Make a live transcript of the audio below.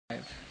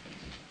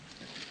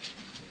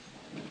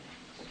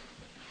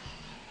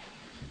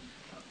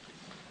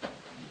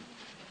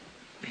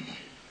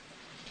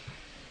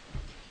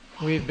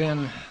We've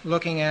been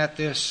looking at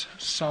this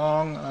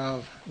song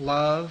of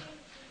love,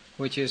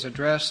 which is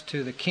addressed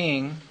to the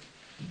king,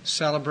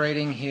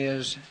 celebrating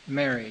his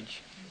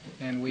marriage.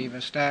 And we've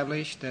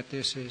established that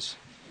this is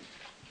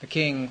the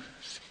king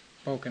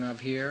spoken of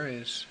here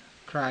is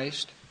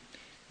Christ.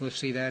 We'll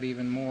see that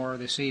even more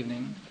this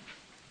evening.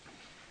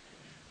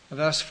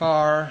 Thus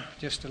far,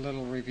 just a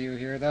little review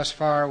here, thus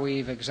far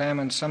we've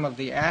examined some of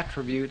the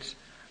attributes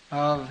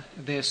of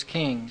this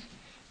king.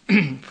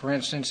 For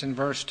instance, in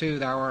verse 2,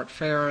 thou art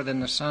fairer than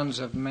the sons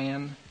of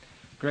men.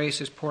 Grace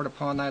is poured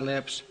upon thy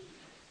lips.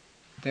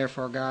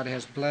 Therefore God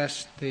has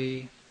blessed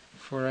thee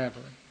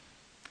forever.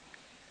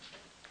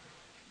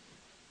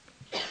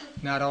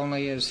 Not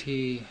only is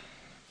he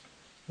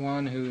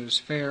one who is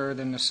fairer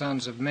than the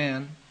sons of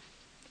men,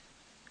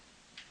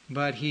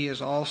 but he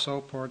is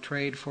also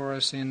portrayed for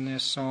us in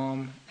this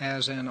psalm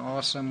as an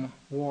awesome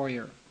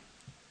warrior,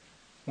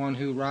 one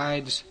who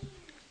rides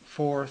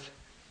forth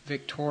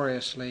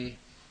victoriously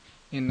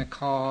in the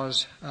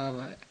cause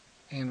of,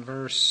 in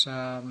verse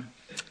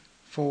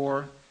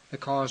 4, the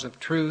cause of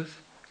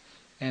truth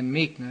and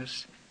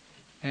meekness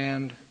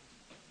and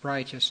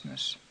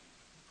righteousness.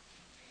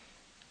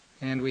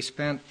 And we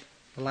spent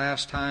the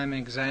last time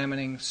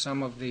examining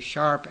some of the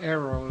sharp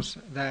arrows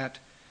that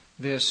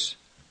this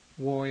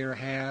warrior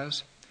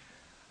has.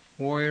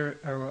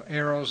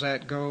 Arrows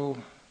that go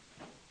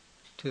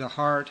to the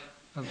heart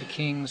of the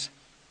king's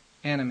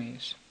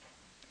enemies.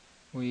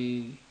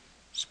 We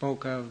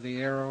spoke of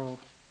the arrow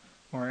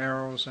or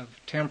arrows of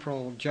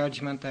temporal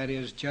judgment, that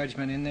is,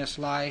 judgment in this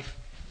life,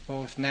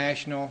 both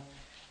national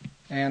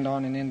and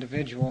on an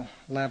individual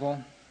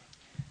level.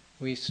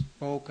 We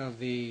spoke of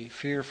the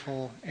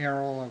fearful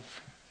arrow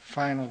of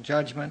final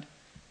judgment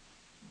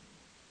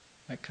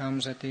that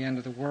comes at the end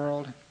of the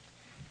world.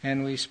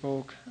 And we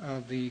spoke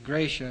of the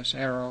gracious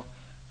arrow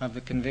of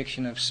the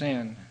conviction of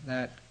sin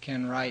that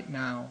can right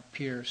now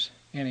pierce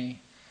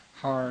any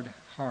hard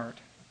heart.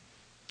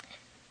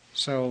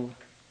 So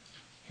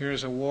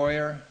here's a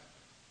warrior,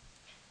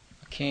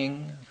 a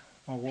king,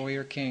 a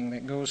warrior king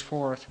that goes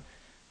forth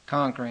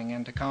conquering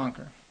and to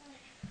conquer.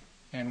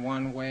 And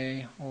one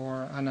way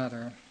or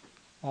another,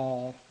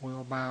 all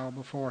will bow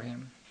before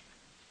him.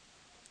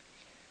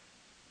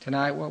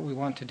 Tonight what we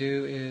want to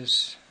do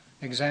is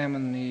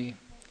examine the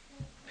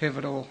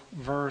pivotal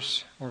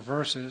verse or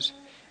verses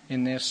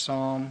in this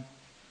psalm,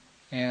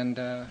 and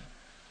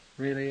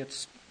really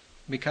it's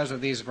because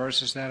of these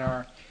verses that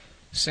our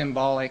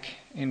symbolic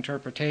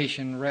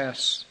interpretation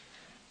rests,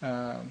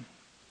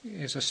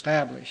 is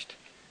established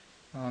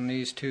on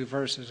these two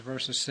verses,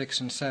 verses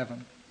 6 and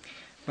 7.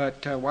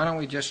 But why don't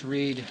we just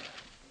read,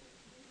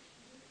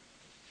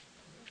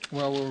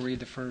 we'll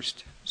read the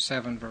first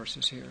 7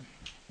 verses here.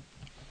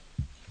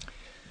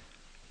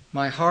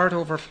 My heart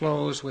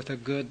overflows with a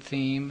good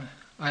theme.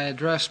 I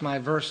address my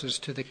verses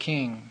to the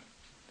king.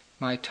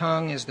 My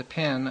tongue is the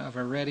pen of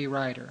a ready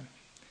writer.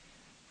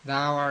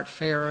 Thou art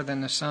fairer than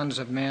the sons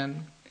of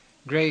men.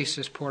 Grace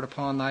is poured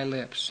upon thy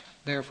lips.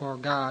 Therefore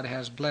God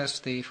has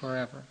blessed thee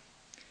forever.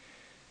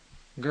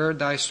 Gird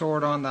thy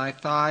sword on thy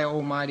thigh,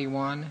 O mighty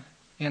one,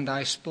 in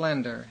thy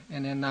splendor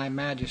and in thy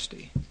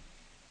majesty.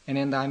 And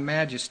in thy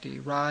majesty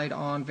ride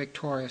on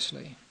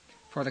victoriously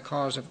for the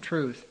cause of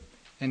truth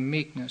and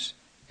meekness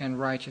and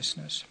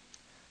righteousness.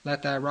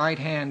 Let thy right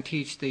hand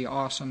teach thee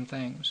awesome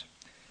things.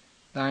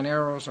 Thine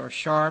arrows are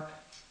sharp,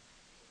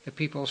 the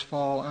peoples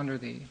fall under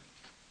thee.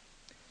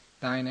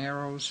 Thine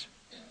arrows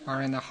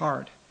are in the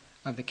heart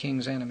of the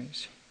king's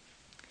enemies.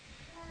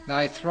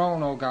 Thy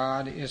throne, O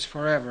God, is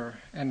forever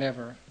and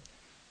ever.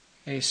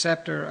 A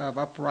scepter of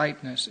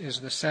uprightness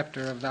is the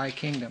scepter of thy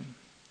kingdom.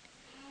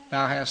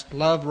 Thou hast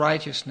loved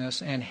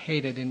righteousness and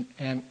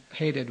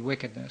hated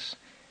wickedness.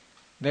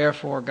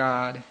 Therefore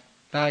God,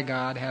 thy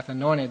God, hath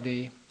anointed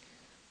thee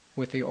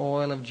with the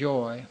oil of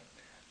joy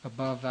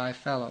above thy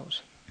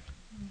fellows.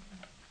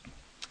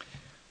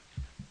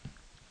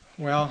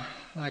 Well,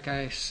 like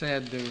I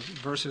said, the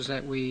verses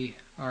that we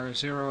are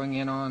zeroing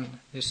in on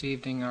this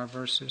evening are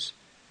verses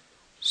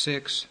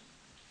 6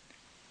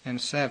 and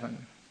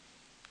 7.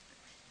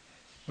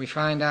 We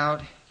find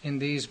out in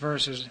these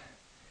verses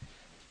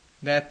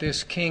that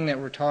this king that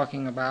we're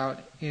talking about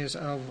is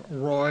of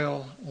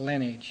royal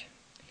lineage.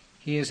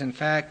 He is, in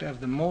fact, of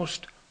the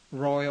most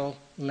royal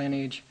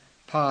lineage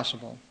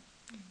possible.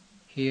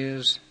 He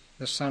is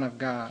the Son of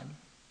God.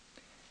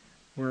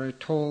 We're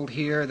told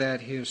here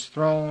that his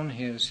throne,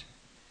 his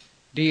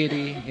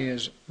deity,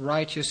 his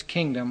righteous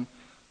kingdom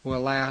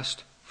will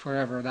last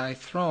forever. Thy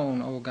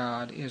throne, O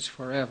God, is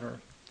forever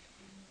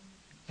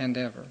and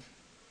ever.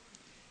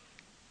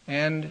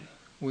 And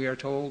we are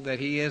told that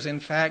he is, in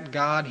fact,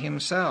 God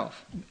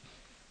himself.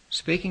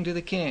 Speaking to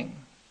the king,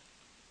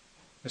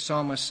 the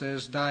psalmist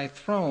says, Thy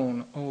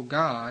throne, O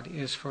God,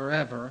 is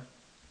forever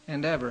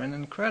and ever. An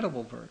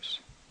incredible verse.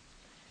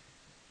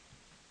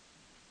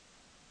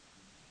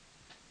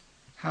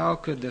 How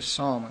could the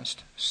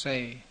psalmist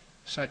say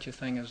such a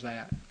thing as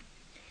that?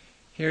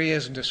 here he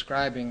is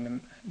describing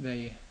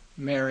the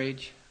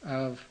marriage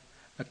of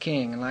a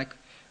king. And like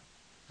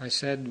I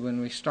said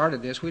when we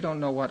started this, we don't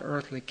know what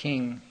earthly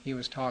king he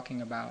was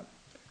talking about.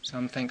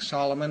 Some think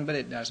Solomon, but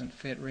it doesn't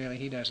fit really.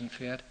 He doesn't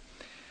fit.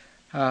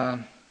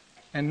 And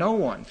no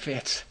one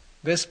fits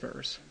this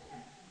verse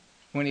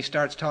when he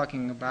starts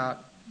talking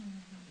about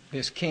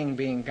this king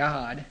being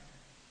God.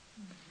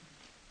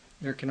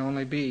 There can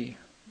only be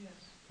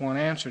one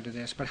answer to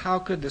this. But how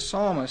could the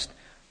psalmist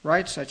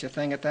write such a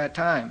thing at that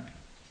time?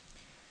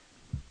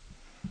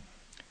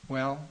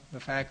 Well, the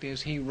fact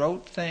is he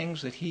wrote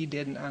things that he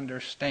didn't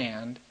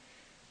understand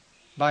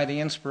by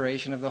the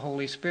inspiration of the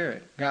Holy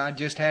Spirit. God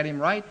just had him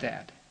write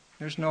that.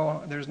 There's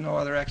no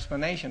other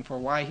explanation for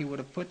why he would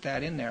have put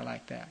that in there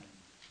like that.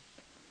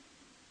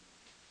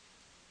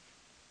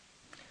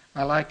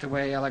 I like the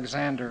way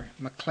Alexander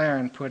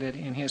Maclaren put it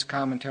in his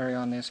commentary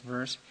on this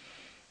verse.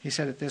 He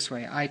said it this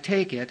way: I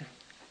take it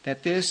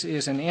that this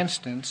is an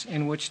instance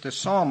in which the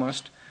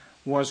psalmist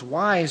was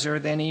wiser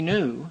than he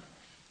knew,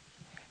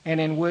 and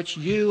in which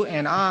you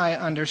and I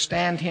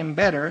understand him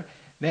better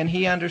than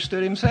he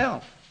understood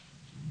himself.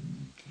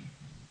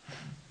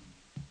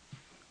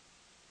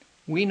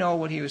 We know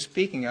what he was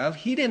speaking of.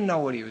 He didn't know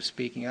what he was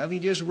speaking of. He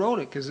just wrote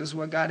it because this is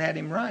what God had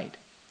him write.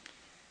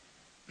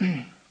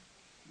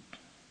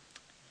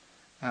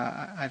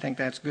 I think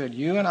that's good.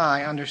 You and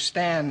I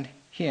understand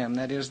him,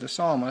 that is the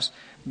psalmist,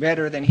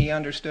 better than he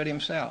understood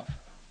himself.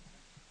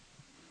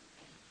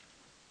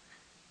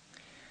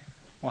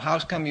 Well, how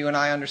come you and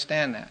I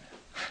understand that?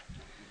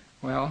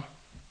 Well,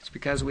 it's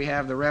because we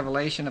have the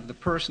revelation of the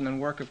person and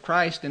work of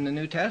Christ in the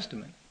New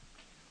Testament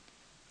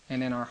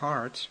and in our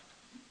hearts.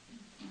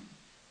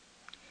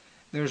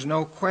 There's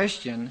no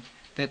question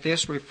that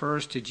this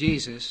refers to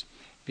Jesus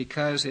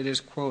because it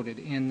is quoted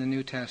in the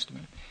New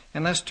Testament.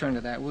 And let's turn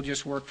to that. We'll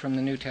just work from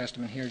the New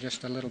Testament here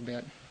just a little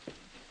bit.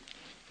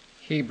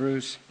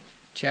 Hebrews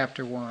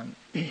chapter 1.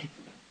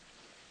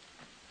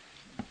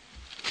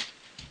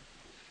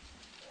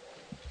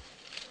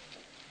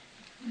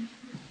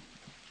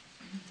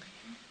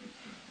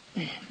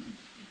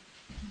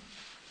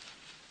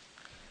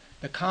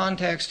 The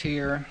context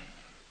here,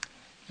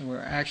 were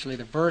actually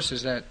the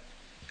verses that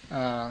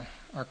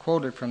are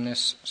quoted from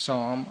this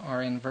psalm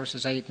are in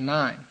verses 8 and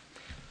 9.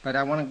 But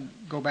I want to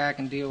go back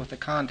and deal with the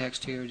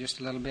context here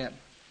just a little bit.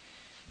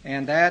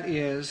 And that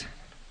is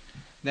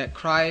that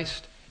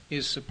Christ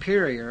is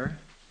superior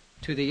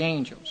to the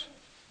angels.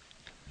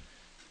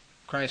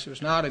 Christ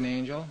was not an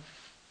angel,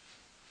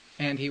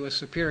 and he was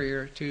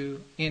superior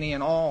to any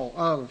and all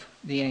of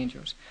the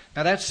angels.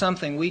 Now that's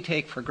something we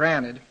take for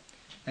granted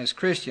as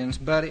Christians,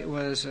 but it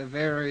was a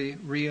very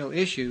real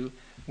issue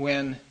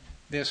when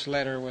this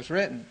letter was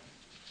written.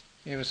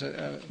 It was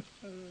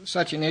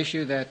such an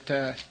issue that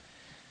the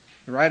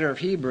writer of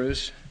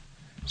Hebrews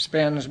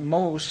spends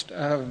most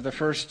of the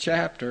first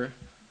chapter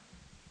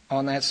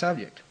on that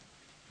subject.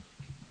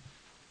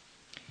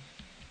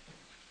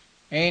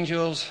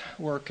 Angels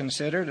were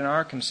considered and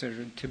are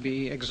considered to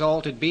be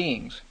exalted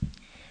beings,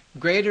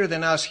 greater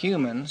than us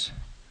humans,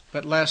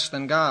 but less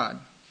than God.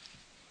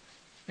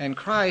 And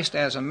Christ,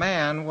 as a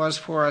man, was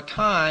for a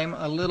time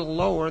a little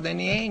lower than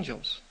the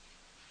angels.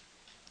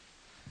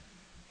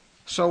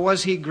 So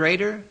was he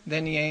greater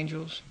than the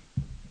angels?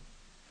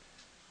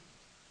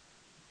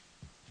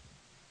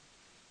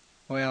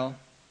 Well,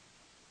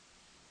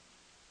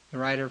 the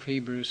writer of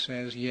Hebrews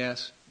says,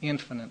 yes,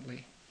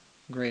 infinitely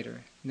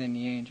greater than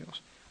the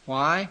angels.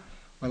 Why?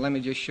 Well, let me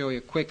just show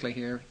you quickly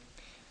here.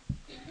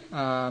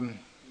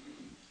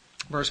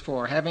 Verse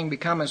 4, having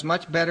become as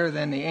much better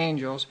than the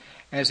angels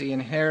as he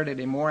inherited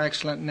a more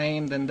excellent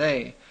name than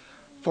they.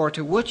 For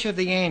to which of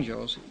the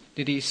angels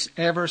did he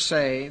ever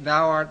say,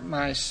 thou art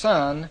my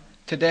son,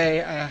 today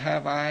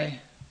have I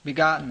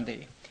begotten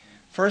thee?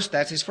 First,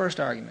 that's his first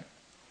argument.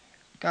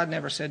 God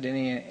never said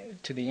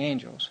to the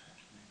angels,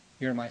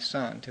 you're my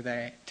son,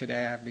 today I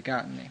have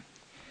begotten thee.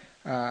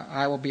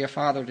 I will be a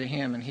father to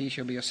him, and he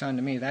shall be a son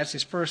to me. That's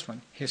his first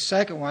one. His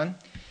second one,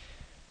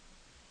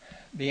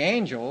 the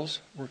angels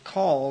were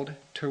called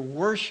to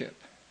worship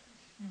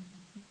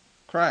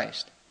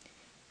Christ.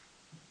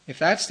 If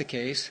that's the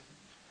case,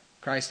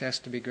 Christ has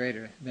to be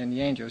greater than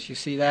the angels. You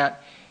see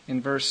that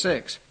in verse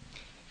 6.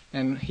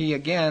 And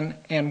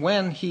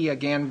when he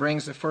again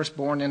brings the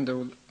firstborn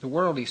into the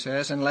world, he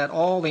says, and let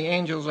all the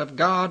angels of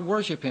God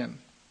worship him.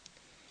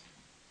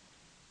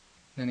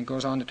 Then he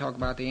goes on to talk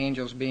about the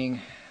angels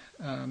being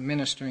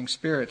ministering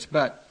spirits.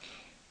 But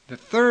the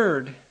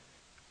third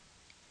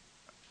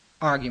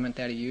argument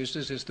that he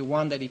uses is the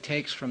one that he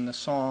takes from the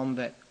psalm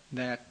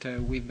that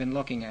we've been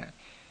looking at.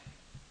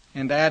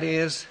 And that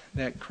is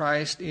that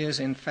Christ is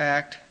in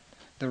fact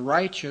the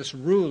righteous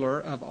ruler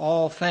of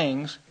all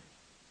things,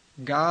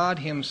 God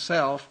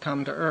himself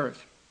come to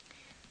earth.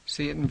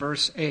 See it in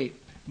verse 8.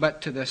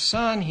 But to the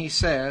Son he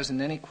says, and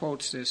then he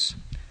quotes this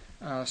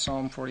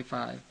Psalm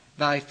 45,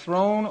 thy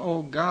throne,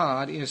 O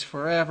God, is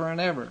forever and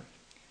ever,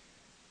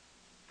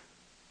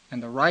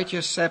 and the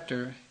righteous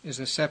scepter is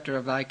the scepter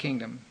of thy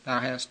kingdom. Thou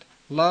hast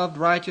loved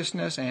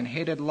righteousness and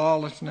hated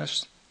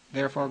lawlessness.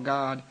 Therefore,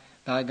 God,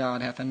 thy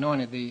God hath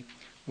anointed thee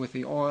with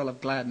the oil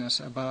of gladness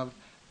above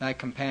thy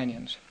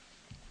companions.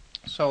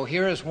 So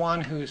here is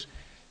one whose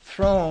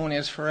throne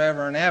is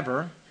forever and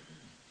ever,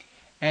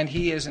 and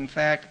he is in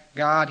fact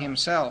God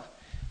himself.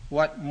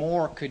 What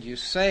more could you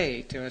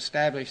say to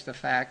establish the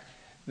fact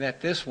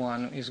that this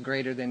one is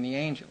greater than the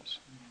angels?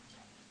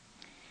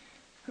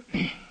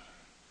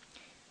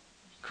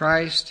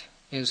 Christ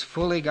is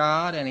fully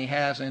God, and he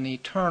has an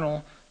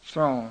eternal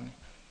throne.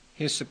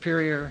 His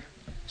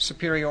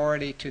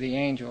superiority to the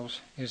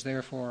angels is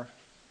therefore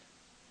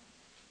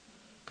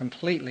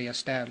completely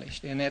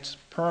established, and it's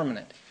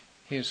permanent.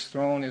 His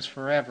throne is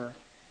forever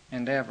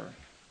and ever.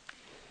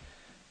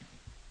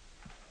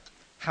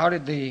 How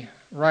did the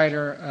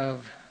writer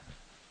of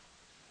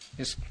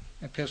this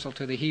epistle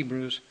to the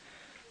Hebrews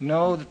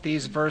know that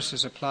these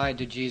verses applied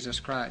to Jesus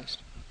Christ?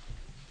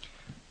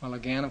 Well,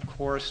 again, of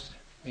course,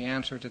 the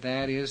answer to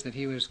that is that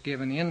he was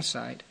given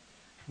insight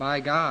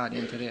by God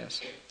into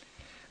this.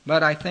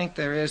 But I think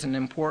there is an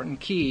important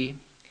key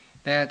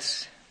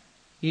that's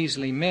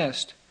easily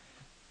missed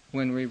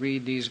when we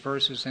read these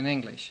verses in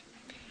English.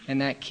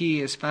 And that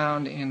key is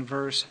found in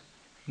verse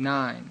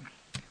 9,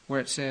 where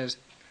it says,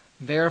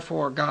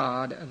 Therefore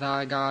God,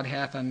 thy God,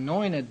 hath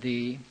anointed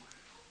thee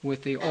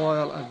with the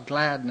oil of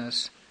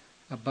gladness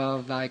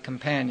above thy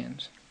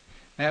companions.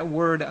 That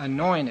word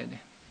anointed,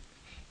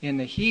 in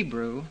the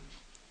Hebrew,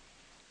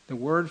 the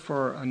word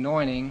for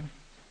anointing,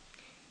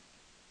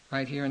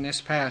 right here in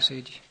this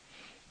passage,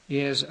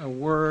 is a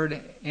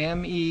word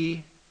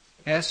Meshcha,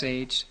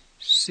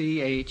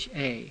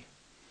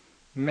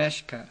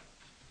 Meshka.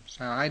 That's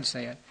how I'd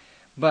say it.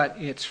 But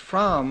it's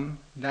from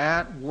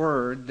that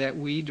word that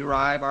we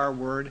derive our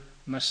word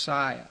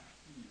Messiah.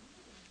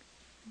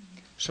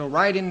 So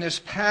right in this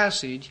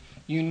passage,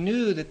 you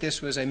knew that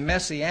this was a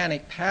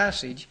messianic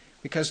passage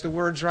because the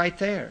word's right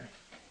there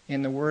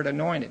in the word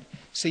anointed.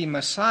 See,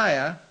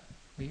 Messiah,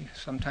 we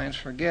sometimes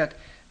forget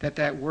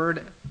that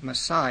word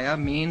Messiah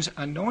means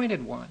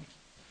anointed one.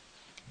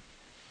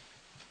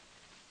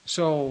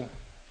 So,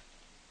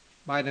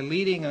 by the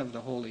leading of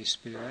the Holy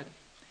Spirit,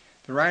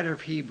 the writer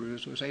of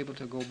Hebrews was able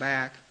to go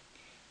back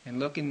and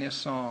look in this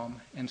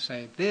psalm and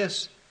say,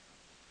 this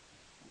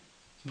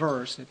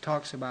verse that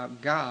talks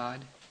about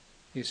God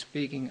is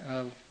speaking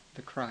of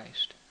the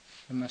Christ,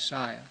 the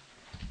Messiah,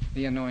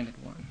 the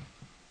anointed one.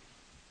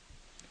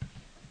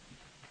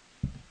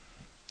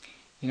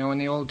 You know, in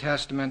the Old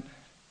Testament,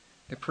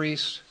 the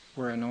priests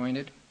were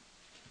anointed,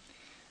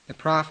 the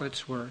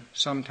prophets were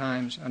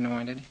sometimes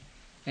anointed,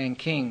 and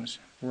kings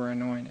were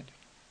anointed.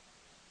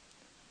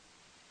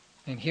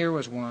 And here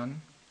was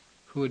one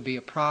who would be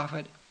a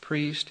prophet,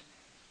 priest,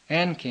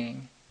 and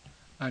king,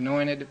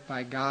 anointed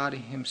by God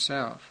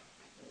himself.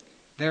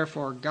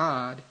 Therefore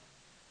God,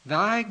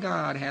 thy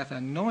God, hath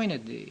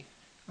anointed thee,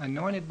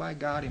 anointed by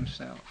God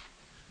himself.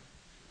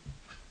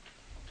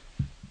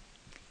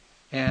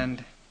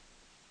 And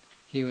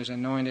he was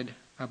anointed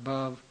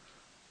above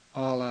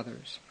all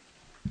others.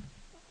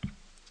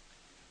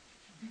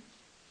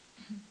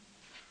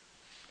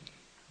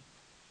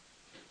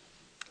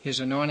 His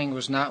anointing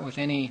was not with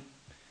any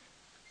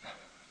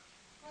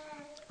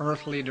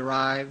earthly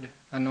derived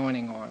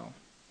anointing oil,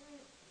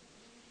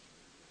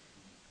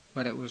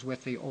 but it was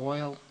with the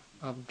oil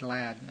of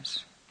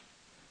gladness,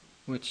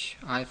 which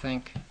I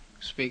think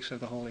speaks of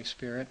the Holy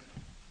Spirit.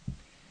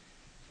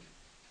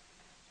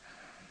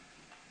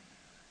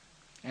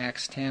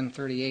 Acts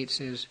 10:38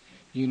 says,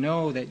 You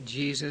know that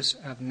Jesus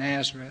of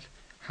Nazareth,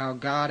 how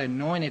God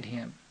anointed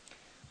him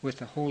with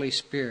the Holy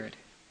Spirit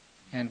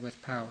and with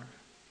power.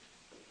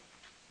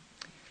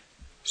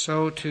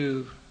 So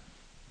to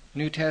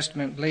New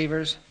Testament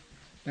believers,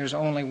 there's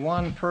only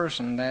one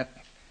person that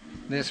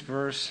these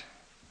verses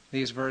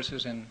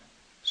in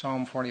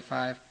Psalm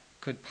 45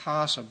 could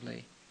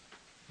possibly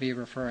be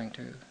referring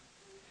to,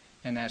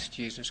 and that's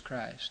Jesus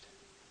Christ,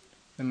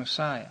 the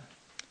Messiah,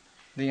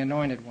 the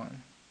anointed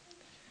one,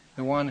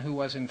 the one who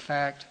was in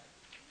fact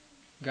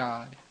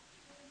God,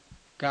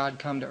 God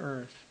come to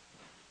earth,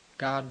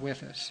 God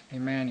with us,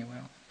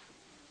 Emmanuel,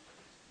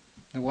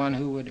 the one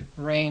who would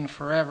reign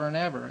forever and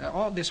ever.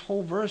 All this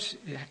whole verse,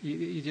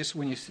 you just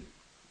when you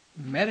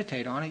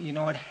meditate on it, you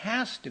know it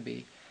has to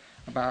be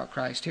about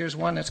Christ. Here's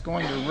one that's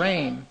going to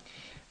reign.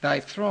 Thy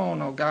throne,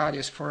 O God,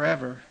 is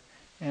forever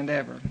and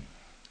ever.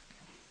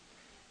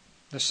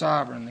 The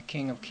sovereign, the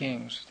King of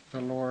kings,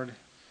 the Lord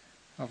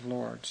of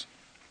lords.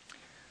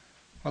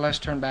 Well, let's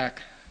turn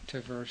back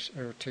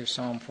to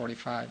Psalm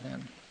 45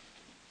 then.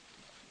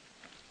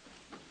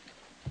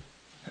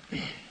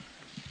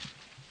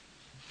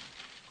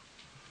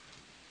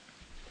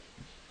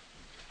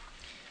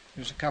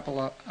 There's a couple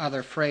of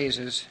other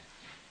phrases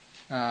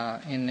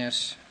in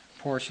this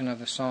portion of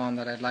the psalm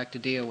that I'd like to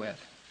deal with.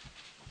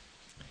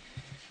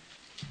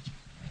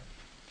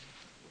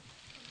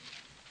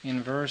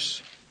 In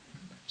verse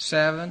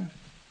 7,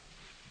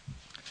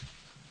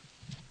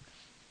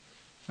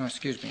 in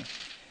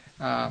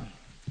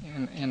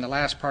the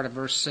last part of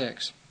verse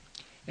 6,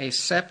 a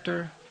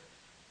scepter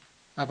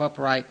of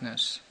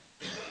uprightness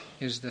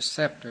is the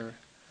scepter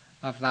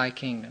of thy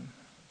kingdom,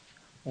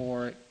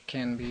 or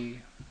can be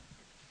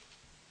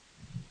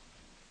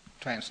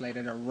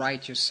translated a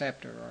righteous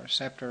scepter, or a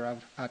scepter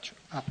of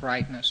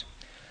uprightness.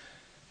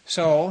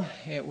 So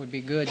it would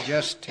be good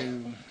just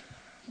to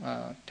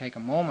take a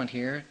moment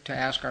here to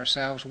ask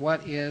ourselves,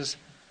 what is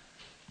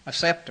a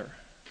scepter?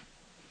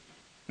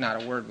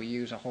 Not a word we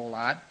use a whole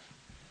lot.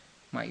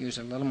 Might use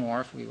it a little more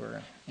if we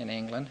were in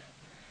England.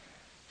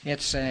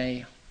 It's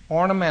a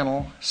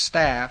ornamental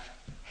staff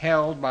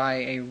held by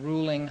a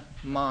ruling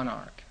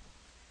monarch,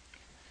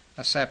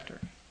 a scepter.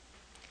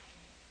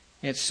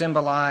 It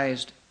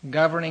symbolized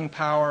governing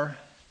power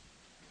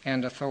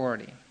and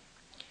authority.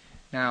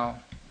 Now,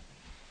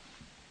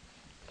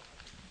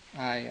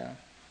 I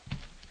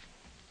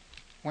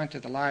went to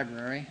the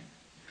library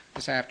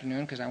this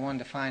afternoon because I wanted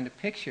to find a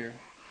picture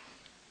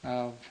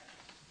of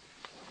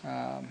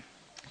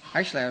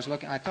actually,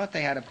 I thought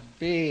they had a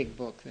big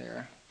book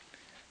there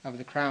of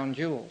the crown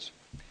jewels,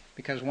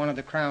 because one of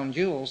the crown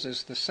jewels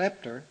is the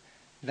scepter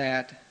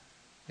that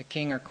the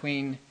king or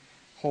queen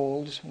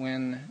holds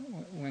when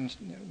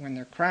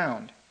they're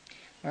crowned.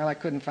 Well, I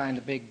couldn't find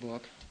a big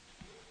book,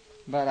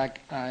 but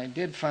I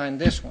did find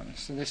this one.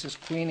 So this is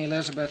Queen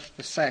Elizabeth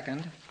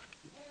II,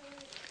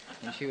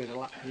 and she was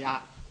a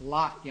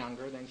lot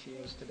younger than she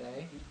is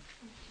today.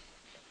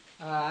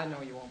 I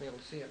know you won't be able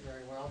to see it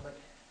very well, but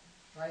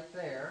right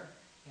there,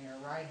 in her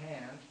right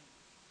hand,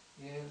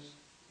 is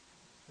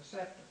the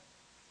scepter.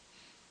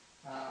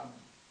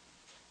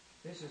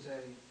 This is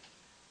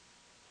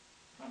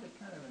probably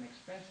kind of an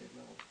expensive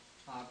little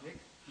object,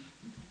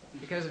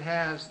 because it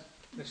has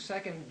the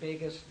second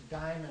biggest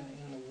diamond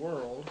in the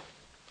world.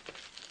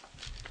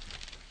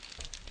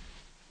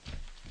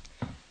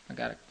 I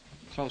got it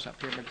close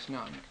up here, but it's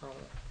not in color.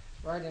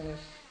 Right in the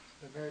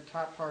very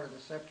top part of the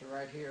scepter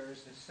right here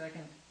is the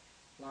second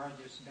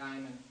largest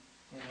diamond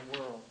in the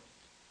world.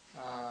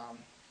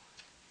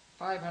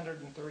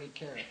 530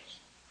 carats.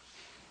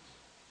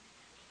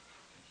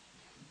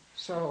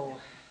 So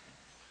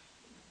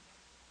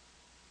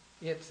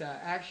it's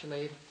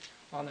actually,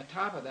 on the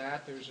top of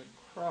that, there's a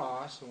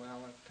cross,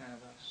 well, it's kind of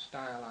a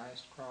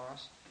stylized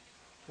cross,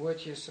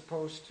 which is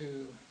supposed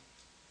to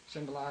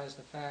symbolize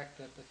the fact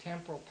that the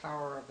temporal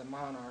power of the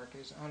monarch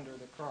is under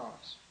the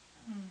cross.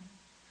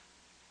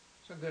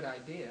 It's a good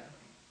idea.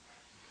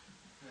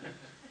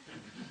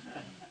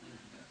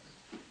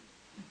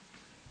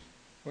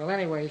 Well,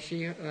 anyway,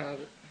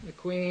 the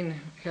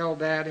Queen held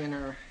that in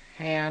her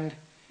hand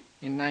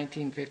in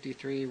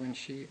 1953 when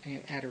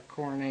at her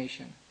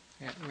coronation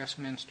at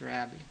Westminster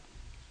Abbey.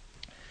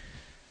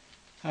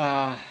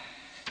 So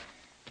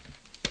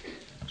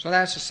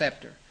that's a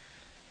scepter.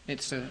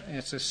 It's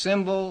a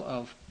symbol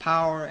of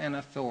power and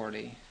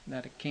authority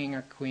that a king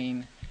or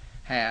queen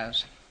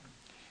has.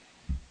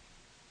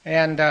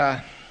 And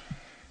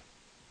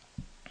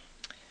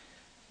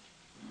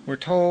we're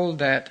told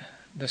that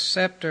the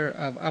scepter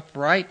of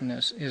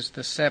uprightness is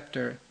the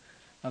scepter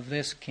of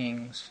this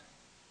king's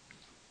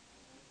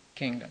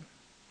kingdom.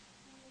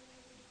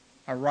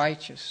 A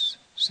righteous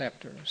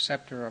scepter, a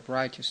scepter of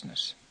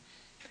righteousness.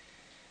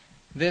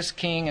 This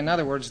king, in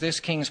other words, this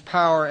king's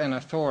power and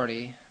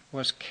authority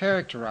was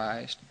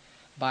characterized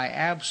by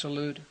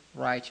absolute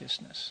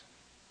righteousness.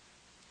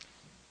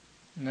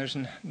 And there's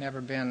never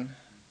been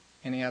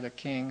any other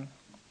king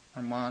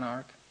or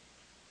monarch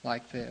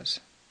like this.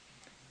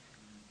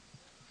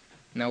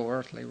 No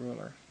earthly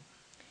ruler.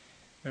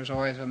 There's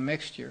always a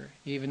mixture,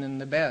 even in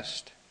the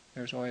best,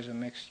 there's always a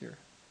mixture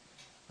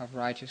of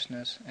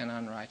righteousness and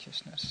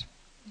unrighteousness.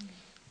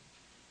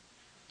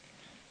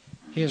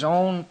 His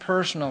own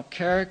personal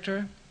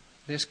character,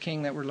 this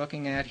king that we're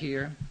looking at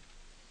here,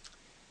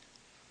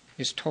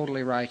 is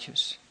totally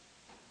righteous.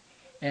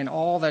 And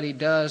all that he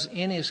does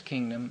in his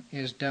kingdom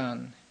is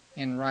done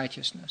in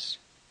righteousness.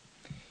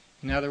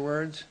 In other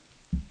words,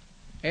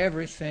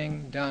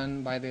 everything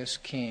done by this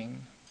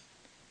king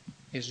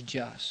is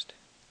just.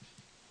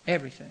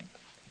 Everything.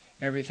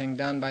 Everything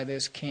done by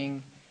this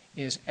king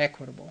is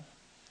equitable.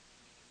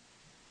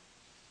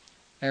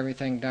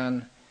 Everything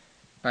done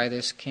by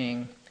this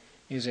king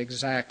is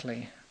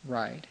exactly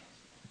right.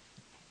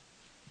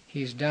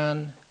 He's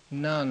done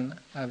none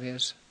of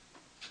his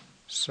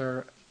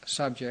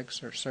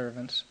subjects or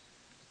servants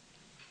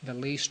the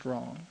least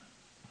wrong.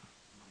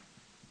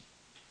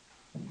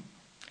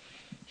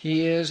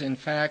 He is, in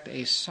fact,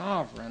 a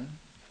sovereign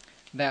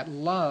that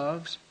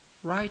loves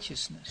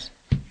righteousness.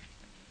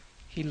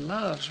 He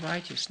loves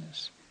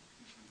righteousness.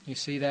 You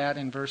see that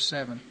in verse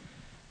 7.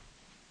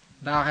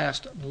 Thou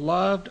hast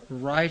loved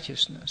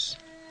righteousness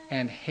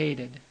and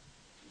hated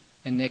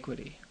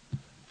iniquity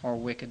or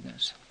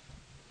wickedness.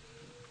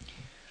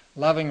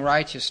 Loving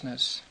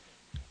righteousness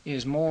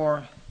is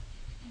more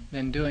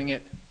than doing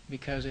it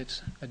because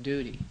it's a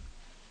duty.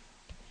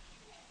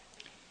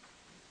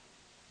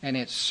 And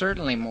it's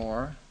certainly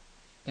more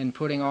than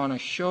putting on a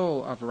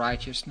show of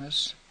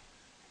righteousness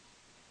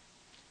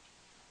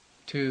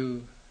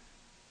to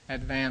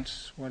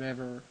advance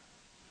whatever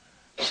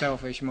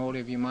selfish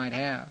motive you might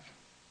have.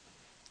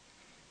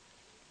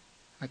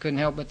 I couldn't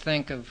help but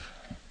think of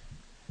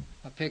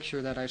a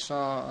picture that I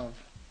saw of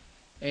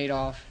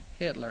Adolf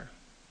Hitler.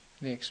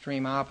 the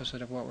extreme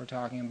opposite of what we're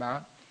talking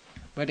about.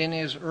 But in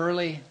his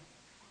early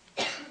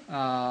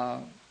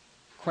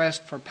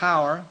quest for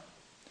power,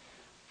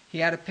 he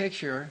had a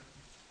picture.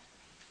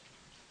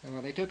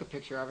 Well, they took a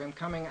picture of him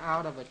coming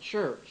out of a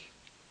church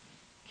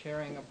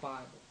carrying a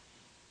Bible.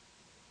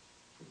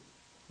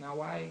 Now,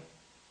 why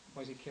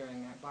was he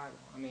carrying that Bible?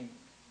 I mean,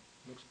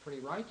 it looks pretty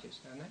righteous,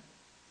 doesn't it?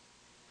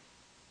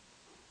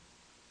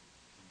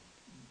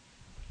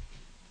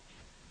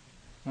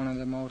 One of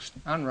the most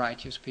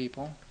unrighteous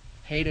people,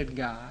 hated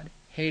God,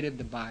 hated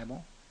the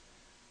Bible.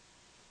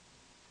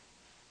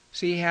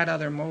 See, he had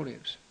other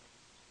motives.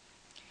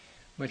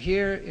 But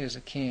here is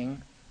a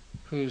king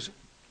whose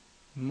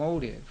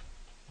motive,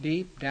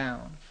 deep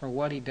down, for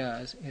what he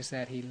does is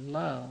that he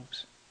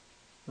loves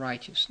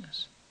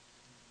righteousness.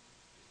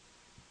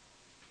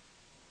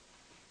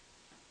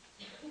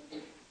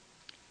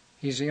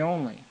 He's the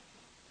only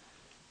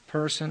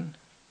person,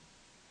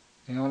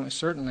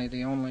 certainly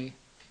the only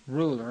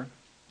ruler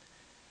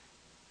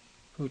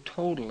who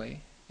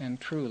totally and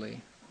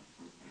truly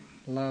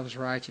loves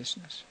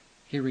righteousness.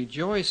 He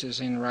rejoices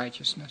in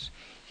righteousness.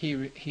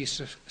 He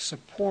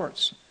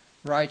supports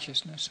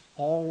righteousness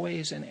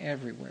always and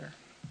everywhere.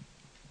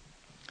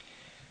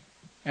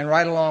 And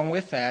right along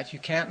with that, you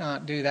can't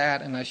not do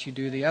that unless you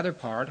do the other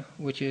part,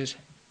 which is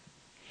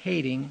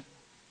hating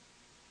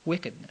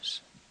wickedness.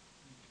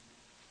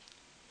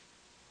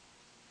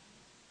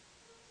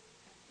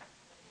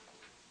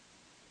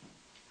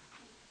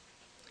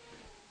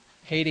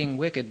 Hating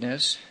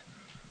wickedness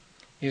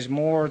is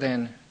more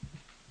than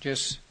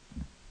just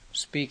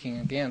speaking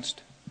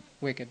against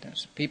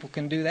wickedness. People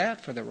can do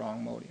that for the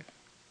wrong motive.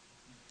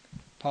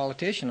 A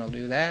politician will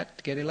do that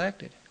to get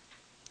elected.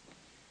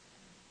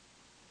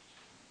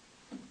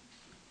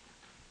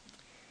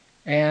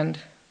 And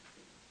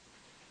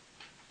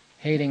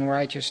hating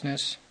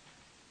righteousness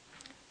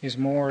is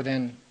more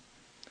than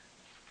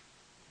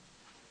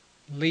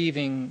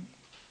leaving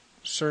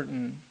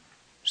certain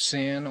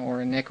sin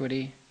or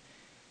iniquity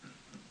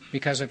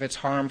because of its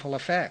harmful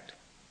effect.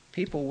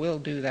 People will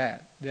do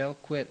that. They'll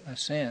quit a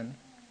sin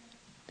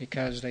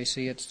because they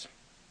see it's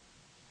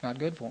not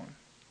good for them.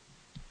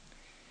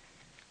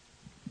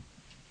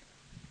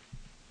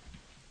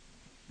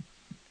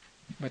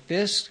 But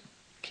this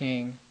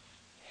king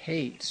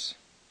hates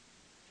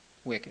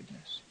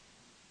wickedness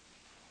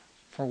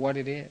for what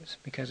it is,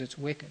 because it's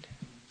wicked.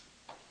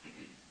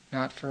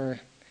 Not for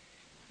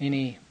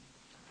any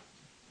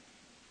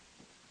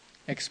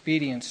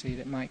expediency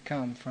that might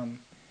come from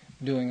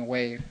doing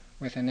away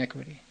with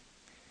iniquity.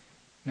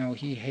 No,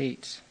 he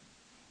hates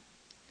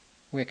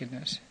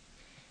wickedness.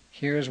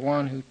 Here's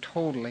one who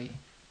totally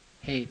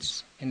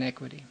hates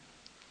iniquity.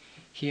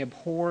 He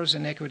abhors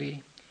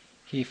iniquity.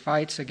 He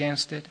fights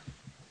against it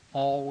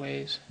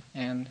always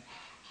and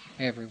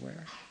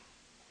everywhere.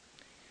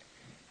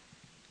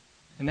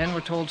 And then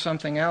we're told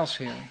something else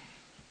here.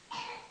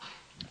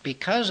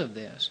 Because of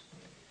this,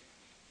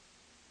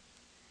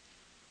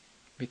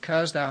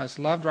 because thou hast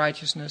loved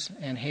righteousness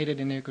and hated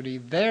iniquity,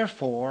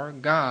 therefore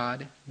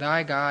God,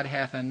 thy God,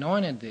 hath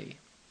anointed thee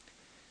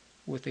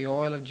with the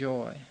oil of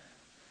joy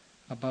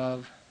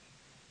above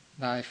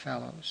thy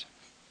fellows.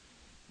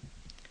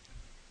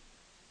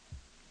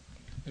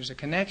 There's a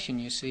connection,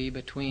 you see,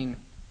 between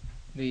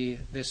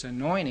this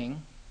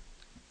anointing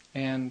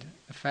and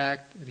the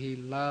fact that he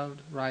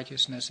loved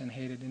righteousness and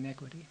hated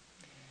iniquity.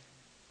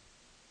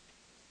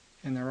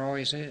 And there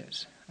always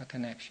is a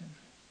connection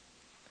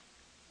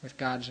with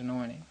God's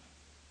anointing.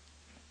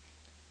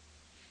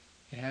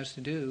 It has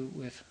to do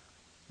with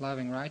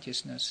loving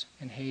righteousness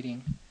and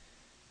hating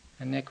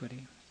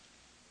iniquity.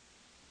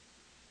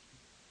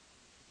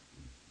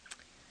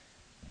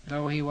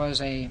 Though he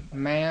was a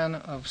man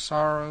of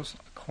sorrows,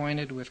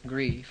 acquainted with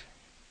grief,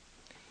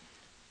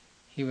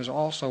 he was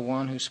also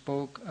one who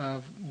spoke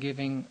of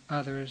giving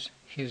others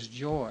his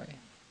joy.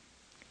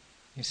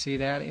 You see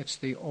that? It's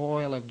the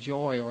oil of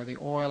joy or the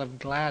oil of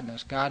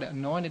gladness. God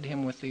anointed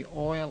him with the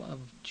oil of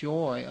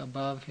joy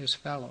above his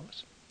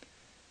fellows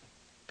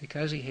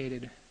because he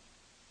hated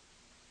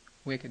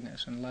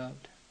wickedness and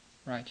loved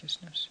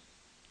righteousness.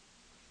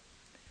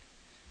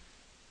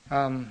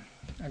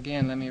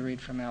 Again, let me read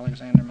from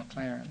Alexander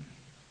Maclaren.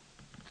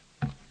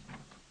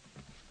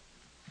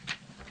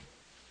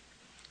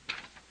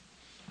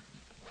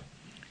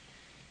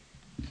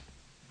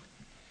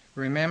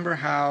 Remember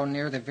how,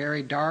 near the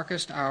very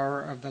darkest hour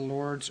of the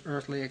Lord's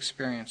earthly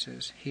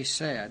experiences, he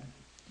said,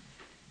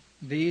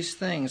 "These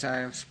things I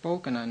have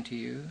spoken unto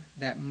you,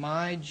 that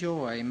my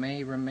joy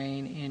may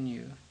remain in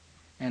you,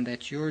 and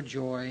that your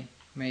joy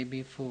may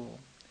be full."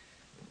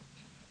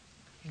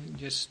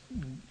 Just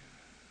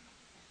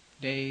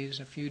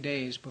a few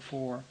days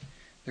before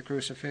the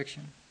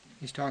crucifixion.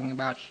 He's talking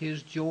about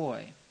his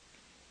joy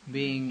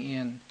being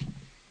in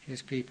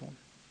his people.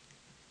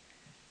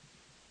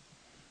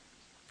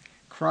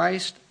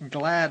 Christ's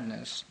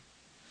gladness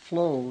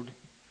flowed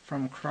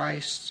from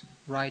Christ's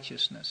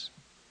righteousness.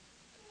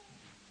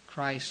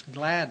 Christ's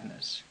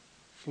gladness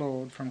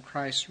flowed from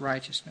Christ's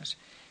righteousness.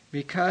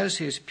 Because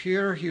his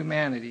pure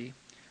humanity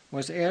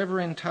was ever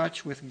in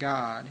touch with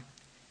God,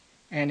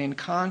 and in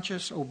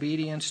conscious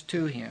obedience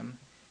to him.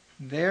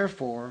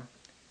 Therefore,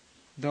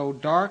 though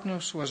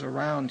darkness was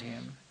around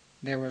him,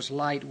 there was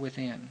light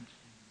within.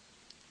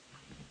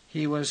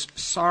 He was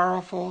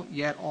sorrowful,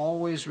 yet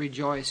always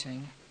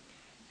rejoicing,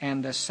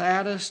 and the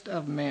saddest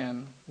of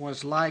men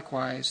was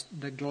likewise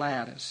the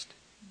gladdest,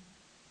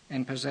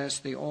 and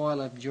possessed the oil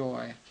of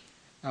joy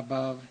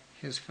above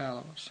his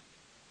fellows.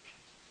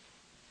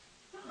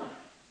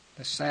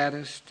 The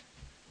saddest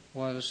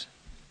was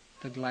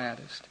the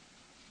gladdest.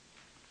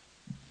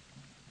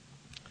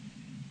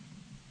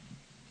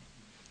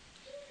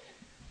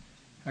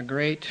 A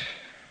great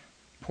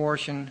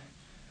portion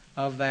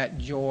of that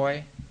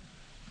joy,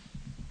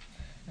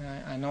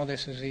 I know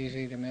this is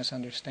easy to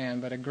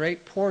misunderstand, but a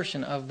great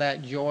portion of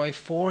that joy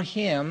for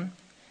him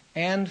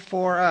and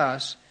for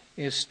us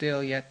is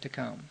still yet to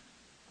come.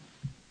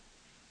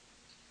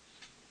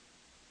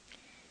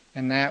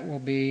 And that will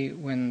be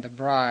when the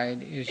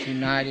bride is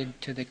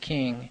united to the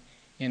king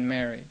in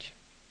marriage.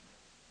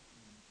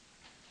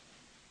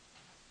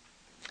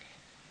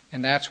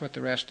 And that's what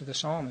the rest of the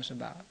psalm is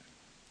about.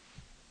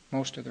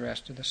 Most of the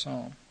rest of the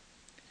psalm.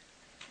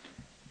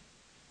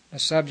 The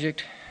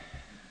subject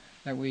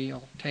that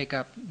we'll take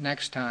up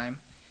next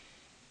time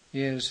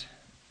is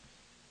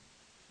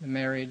the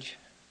marriage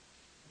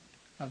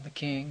of the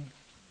king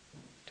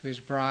to his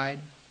bride.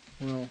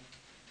 We'll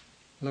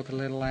look a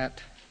little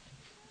at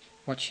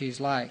what she's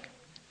like.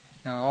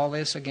 Now, all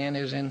this again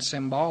is in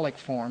symbolic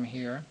form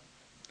here,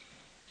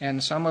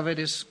 and some of it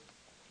is,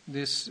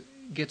 this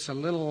gets a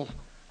little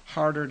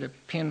harder to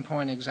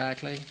pinpoint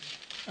exactly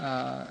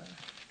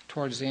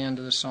towards the end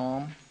of the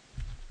psalm.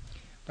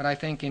 But I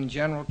think in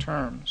general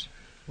terms,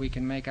 we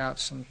can make out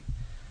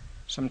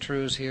some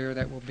truths here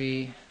that will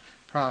be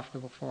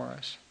profitable for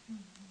us.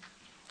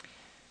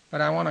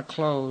 But I want to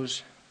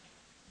close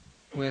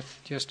with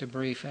just a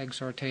brief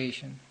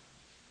exhortation.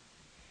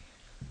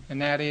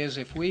 And that is,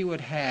 if we would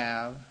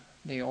have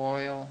the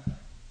oil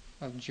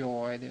of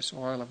joy, this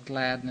oil of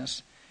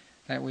gladness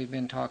that we've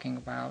been talking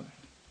about,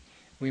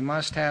 we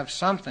must have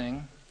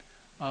something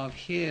of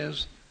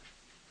his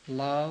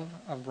love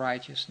of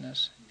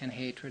righteousness and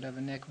hatred of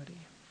iniquity.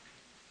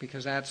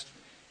 Because that's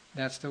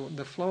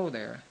the flow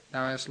there.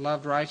 Thou hast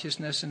loved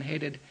righteousness and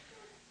hated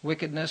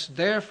wickedness,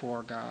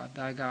 therefore God,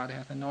 thy God,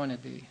 hath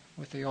anointed thee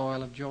with the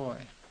oil of joy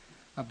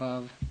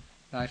above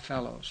thy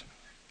fellows.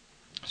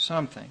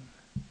 Something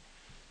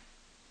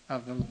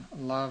of the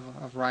love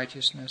of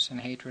righteousness and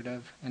hatred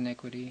of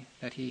iniquity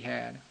that he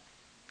had.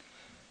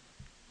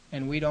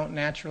 And we don't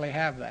naturally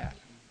have that.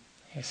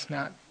 It's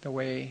not the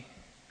way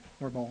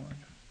we're born.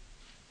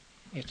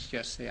 It's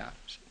just the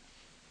opposite.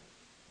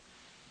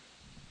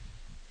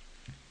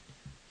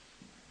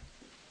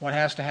 What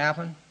has to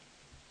happen?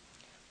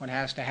 What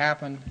has to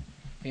happen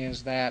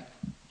is that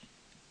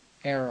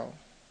arrow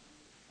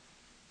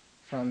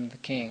from the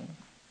king,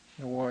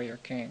 the warrior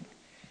king,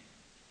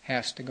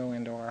 has to go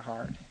into our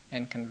heart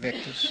and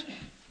convict us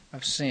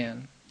of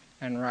sin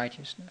and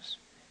righteousness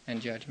and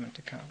judgment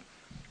to come.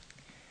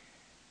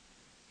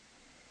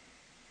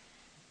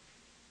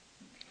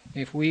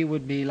 If we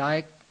would be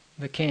like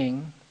the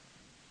king,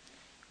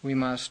 we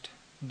must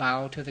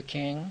bow to the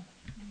king,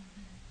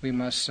 we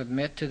must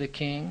submit to the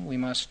king, we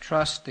must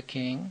trust the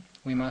king,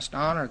 we must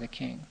honor the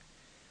king.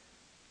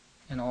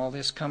 And all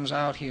this comes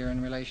out here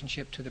in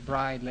relationship to the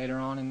bride later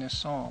on in this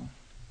psalm.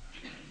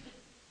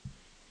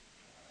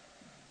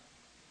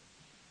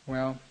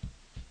 Well,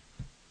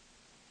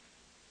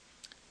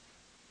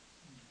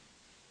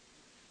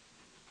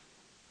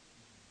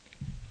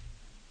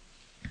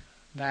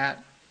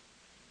 that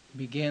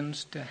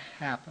begins to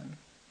happen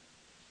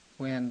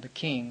when the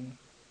king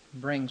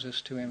brings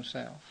us to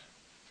himself.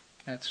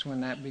 That's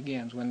when that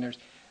begins. When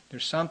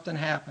there's something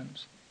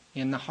happens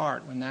in the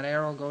heart, when that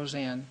arrow goes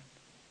in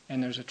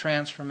and there's a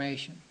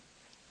transformation.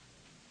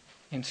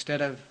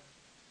 Instead of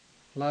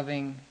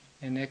loving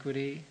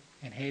iniquity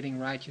and hating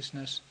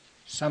righteousness,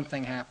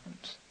 something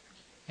happens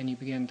and you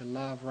begin to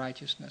love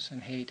righteousness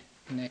and hate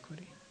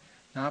iniquity.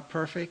 Not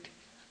perfect,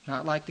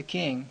 not like the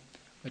king,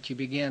 but you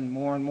begin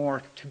more and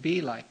more to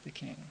be like the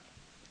king.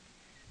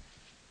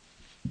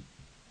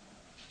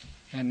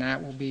 And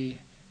that will be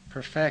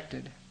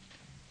perfected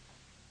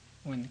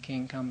when the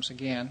king comes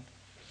again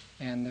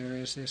and there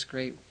is this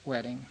great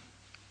wedding.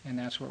 And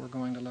that's what we're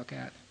going to look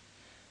at,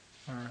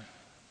 or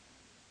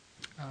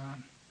at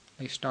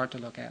least start to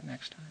look at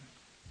next time.